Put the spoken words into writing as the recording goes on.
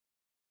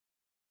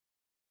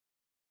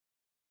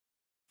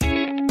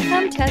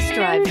Come test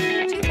drive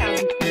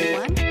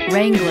 2021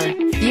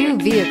 Wrangler. Few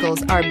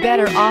vehicles are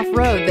better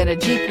off-road than a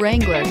Jeep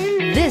Wrangler.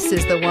 This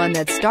is the one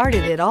that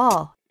started it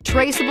all.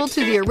 Traceable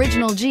to the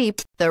original Jeep,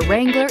 the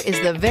Wrangler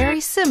is the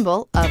very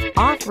symbol of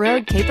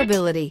off-road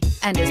capability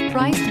and is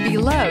priced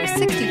below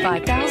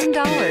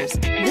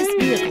 $65,000. This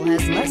vehicle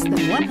has less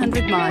than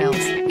 100 miles.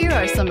 Here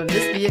are some of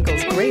this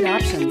vehicle's great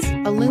options: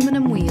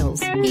 aluminum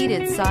wheels,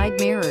 heated side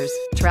mirrors,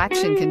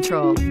 traction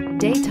control,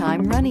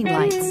 daytime running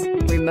lights,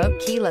 remote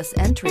keyless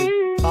entry,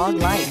 fog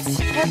lights,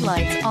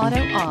 headlights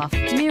auto off,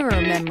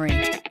 mirror memory,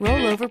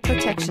 rollover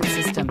protection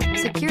system,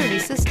 security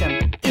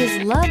system.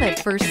 Is love at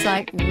first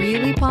sight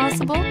really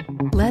possible?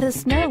 Let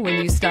us know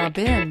when you stop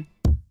in.